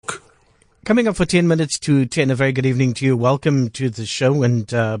Coming up for 10 minutes to 10, a very good evening to you. Welcome to the show.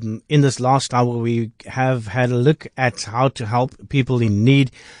 And in this last hour, we have had a look at how to help people in need.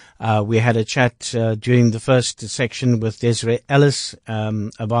 We had a chat during the first section with Desiree Ellis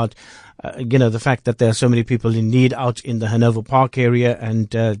about, the fact that there are so many people in need out in the Hanover Park area, and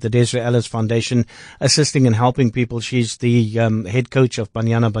the Desiree Ellis Foundation assisting and helping people. She's the head coach of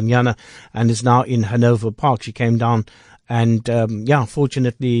Banyana Banyana and is now in Hanover Park. She came down and,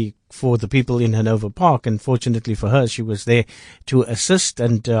 fortunately for the people in Hanover Park, and fortunately for her, she was there to assist.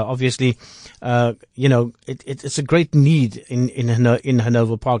 And obviously, it's a great need in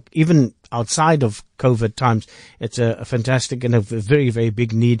Hanover Park, even outside of COVID times. It's a fantastic and a very, very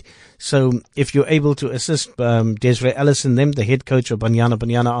big need. So if you're able to assist Desiree Ellis and them, the head coach of Banyana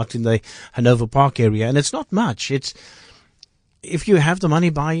Banyana out in the Hanover Park area, and it's not much. It's, if you have the money,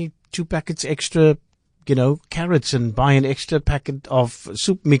 buy 2 packets extra, carrots, and buy an extra packet of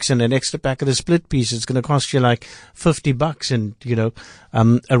soup mix and an extra packet of split peas. It's going to cost you like $50,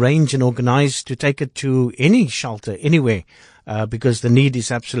 and, arrange and organize to take it to any shelter, anywhere. Because the need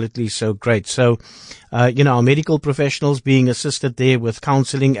is absolutely so great. So, our medical professionals being assisted there with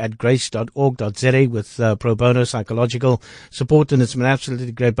counseling at grace.org.za with pro bono psychological support, and it's been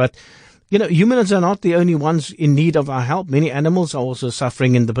absolutely great. But humans are not the only ones in need of our help. Many animals are also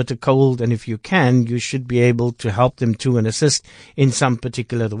suffering in the bitter cold, and if you can, you should be able to help them too and assist in some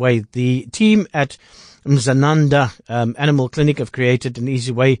particular way. The team at Mzananda Animal Clinic have created an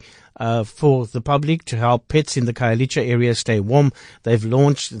easy way for the public to help pets in the Khayelitsha area stay warm. They've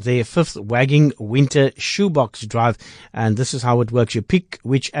launched their 5th Wagging Winter Shoebox Drive, and this is how it works. You pick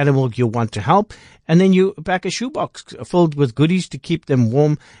which animal you want to help, and then you pack a shoebox filled with goodies to keep them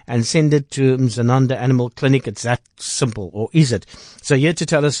warm and send it to Mzananda Animal Clinic. It's that simple, or is it? So here to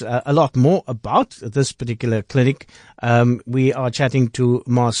tell us a lot more about this particular clinic, we are chatting to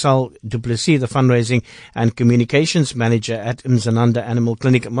Marcel du Plessis, the fundraising and communications manager at Mzananda Animal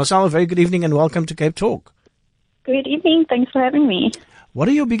Clinic. Marcel, a very good evening and welcome to Cape Talk. Good evening. Thanks for having me. What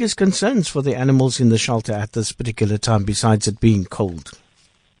are your biggest concerns for the animals in the shelter at this particular time, besides it being cold?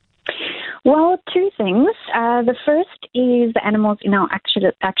 Well, 2 things. The first is the animals in our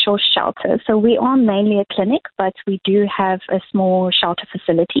actual shelter. So we are mainly a clinic, but we do have a small shelter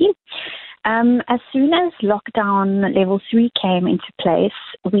facility. As soon as lockdown level 3 came into place,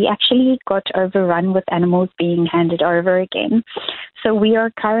 we actually got overrun with animals being handed over again. So we are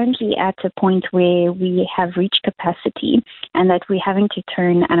currently at a point where we have reached capacity and that we're having to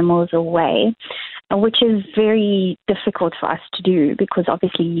turn animals away, which is very difficult for us to do because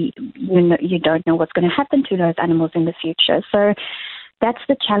obviously you don't know what's going to happen to those animals in the future. So that's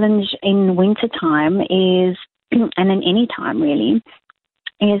the challenge in wintertime is, and in any time really,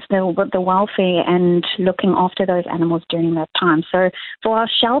 is the welfare and looking after those animals during that time. So for our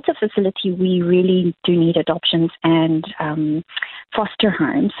shelter facility, we really do need adoptions and foster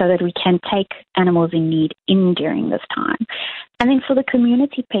homes so that we can take animals in need in during this time. And then for the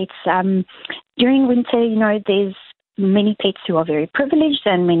community pets, during winter, there's many pets who are very privileged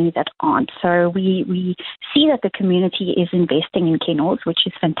and many that aren't. So we see that the community is investing in kennels, which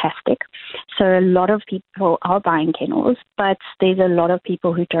is fantastic. So a lot of people are buying kennels, but there's a lot of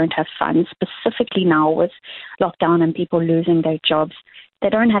people who don't have funds, specifically now with lockdown and people losing their jobs. They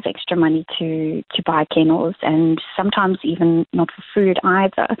don't have extra money to buy kennels and sometimes even not for food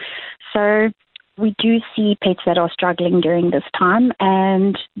either. So we do see pets that are struggling during this time,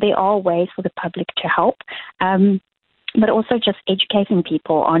 and there are ways for the public to help. But also just educating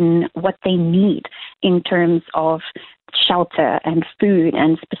people on what they need in terms of shelter and food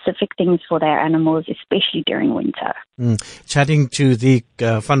and specific things for their animals, especially during winter. Chatting to the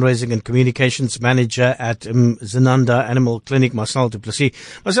fundraising and communications manager at Mzananda Animal Clinic, Marcel du Plessis.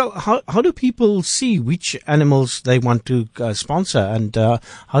 Marcel, how do people see which animals they want to sponsor, and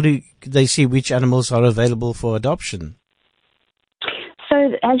how do they see which animals are available for adoption?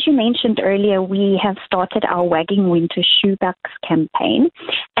 So as you mentioned earlier, we have started our Wagging Winter Shoebox campaign.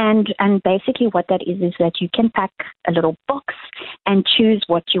 And basically what that is that you can pack a little box and choose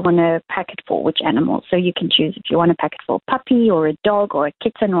what you want to pack it for, which animal. So you can choose if you want to pack it for a puppy or a dog or a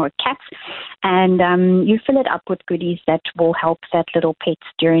kitten or a cat. And you fill it up with goodies that will help that little pet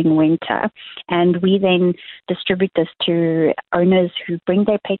during winter. And we then distribute this to owners who bring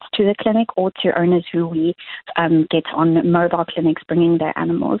their pets to the clinic or to owners who we get on mobile clinics bringing their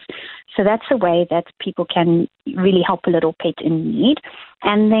animals. So that's a way that people can really help a little pet in need.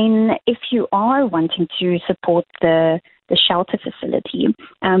 And then if you are wanting to support the the shelter facility,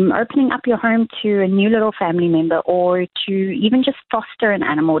 opening up your home to a new little family member or to even just foster an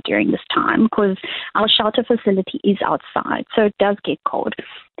animal during this time, because our shelter facility is outside, so it does get cold.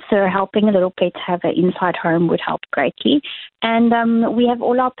 So helping a little pet have an inside home would help greatly. And we have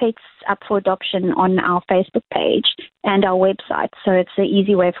all our pets up for adoption on our Facebook page and our website. So it's an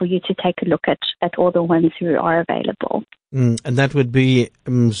easy way for you to take a look at all the ones who are available. And that would be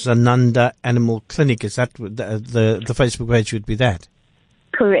Zananda Animal Clinic. Is that the Facebook page would be that?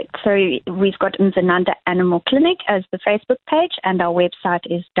 Correct. So we've got Mzananda Animal Clinic as the Facebook page, and our website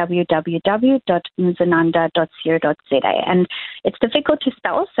is www.mzananda.co.za. And it's difficult to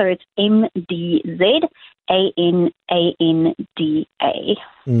spell, so it's MDZANANDA.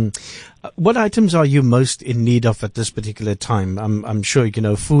 What items are you most in need of at this particular time? I'm sure,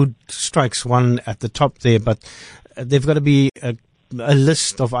 food strikes one at the top there, but they've got to be a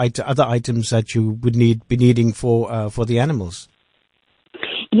list of other items that you would be needing for the animals.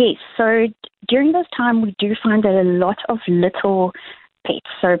 Yes, so during this time we do find that a lot of little pets,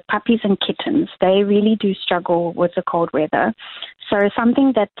 so puppies and kittens, they really do struggle with the cold weather. So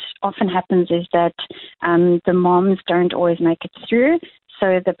something that often happens is that the moms don't always make it through,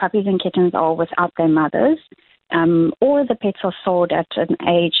 so the puppies and kittens are without their mothers, or the pets are sold at an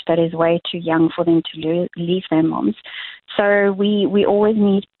age that is way too young for them to leave their moms. So we always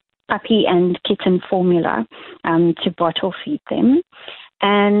need puppy and kitten formula to bottle feed them.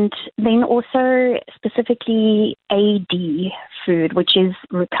 And then also specifically AD food, which is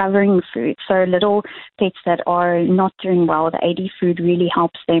recovering food. So little pets that are not doing well, the AD food really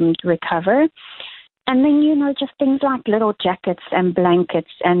helps them to recover. And then, just things like little jackets and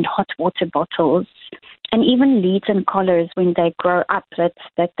blankets and hot water bottles, and even leads and collars when they grow up,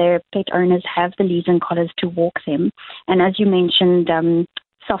 that their pet owners have the leads and collars to walk them. And as you mentioned,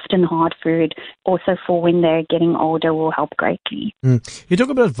 soft and hard food also for when they're getting older will help greatly. You talk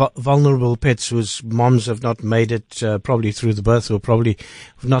about vulnerable pets whose moms have not made it probably through the birth, or probably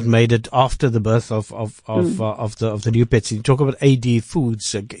have not made it after the birth of the new pets. You talk about AD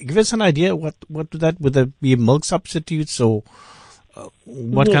foods. Give us an idea. What would that? Would there be milk substitutes, or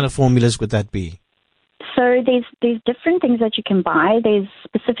what kind of formulas would that be? So there's different things that you can buy. There's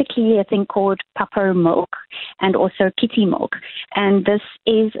specifically a thing called Papo milk and also kitty milk. And this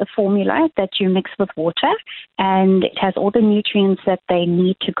is a formula that you mix with water, and it has all the nutrients that they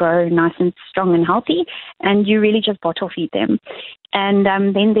need to grow nice and strong and healthy, and you really just bottle feed them. And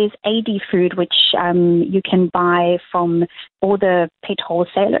then there's AD food, which you can buy from all the pet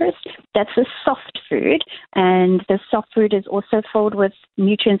wholesalers. That's a soft food, and the soft food is also filled with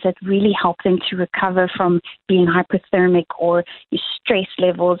nutrients that really help them to recover from being hypothermic or stress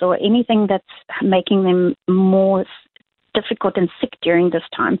levels or anything that's making them more difficult and sick during this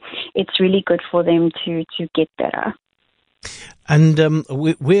time. It's really good for them to get better. And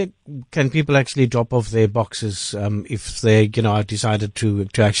where can people actually drop off their boxes if they, are decided to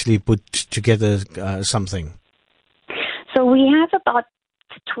actually put together something? So we have about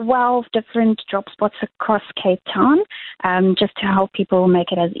 12 different drop spots across Cape Town, just to help people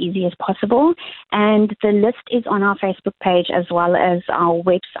make it as easy as possible. And the list is on our Facebook page as well as our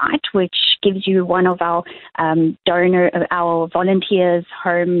website, which gives you one of our our volunteers'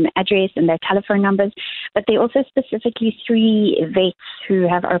 home address and their telephone numbers. But there are also specifically 3 vets who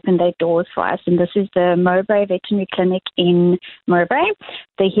have opened their doors for us. And this is the Mowbray Veterinary Clinic in Mowbray,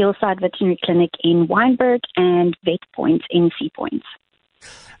 the Hillside Veterinary Clinic in Wynberg, and Vet Point in Sea Point.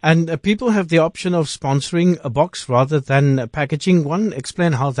 And people have the option of sponsoring a box rather than packaging one.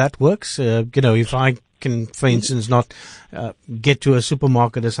 Explain how that works. If I can, for instance, not get to a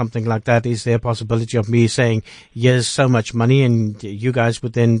supermarket or something like that, is there a possibility of me saying, here's so much money, and you guys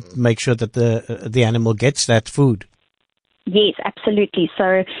would then make sure that the animal gets that food? Yes, absolutely.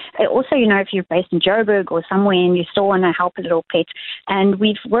 So also, if you're based in Joburg or somewhere and you still want to help a little pet, and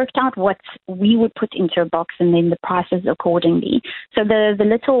we've worked out what we would put into a box and then the prices accordingly. So the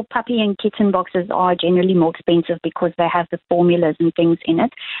little puppy and kitten boxes are generally more expensive because they have the formulas and things in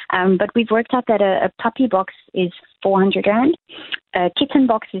it. But we've worked out that a puppy box is 400 Rand, a kitten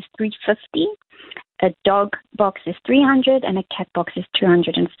box is 350. A dog box is 300 and a cat box is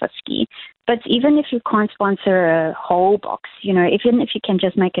 250. But even if you can't sponsor a whole box, even if you can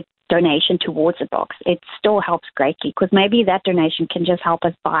just make a donation towards a box, it still helps greatly, because maybe that donation can just help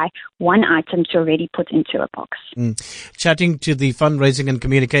us buy one item to already put into a box. Chatting to the fundraising and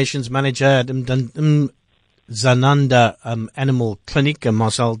communications manager at Zananda Animal Clinic,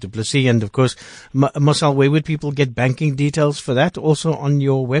 Marcel du Plessis. And of course, Marcel, where would people get banking details for that? Also on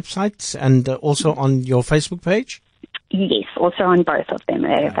your website and also on your Facebook page? Yes, also on both of them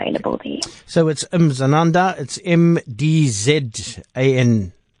are available there. So it's Mzananda, it's MDZAN.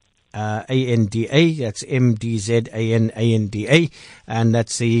 ANDA, that's MDZANANDA, and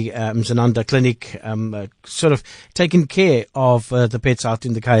that's the Mzananda Clinic, sort of taking care of the pets out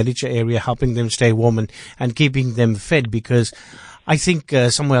in the Khayelitsha area, helping them stay warm and keeping them fed, because I think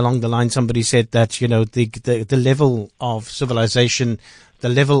somewhere along the line somebody said that, you know, the level of civilization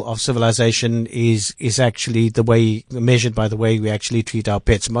is actually the way measured by the way we actually treat our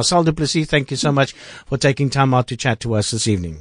pets. Marcel du Plessis, thank you so much for taking time out to chat to us this evening.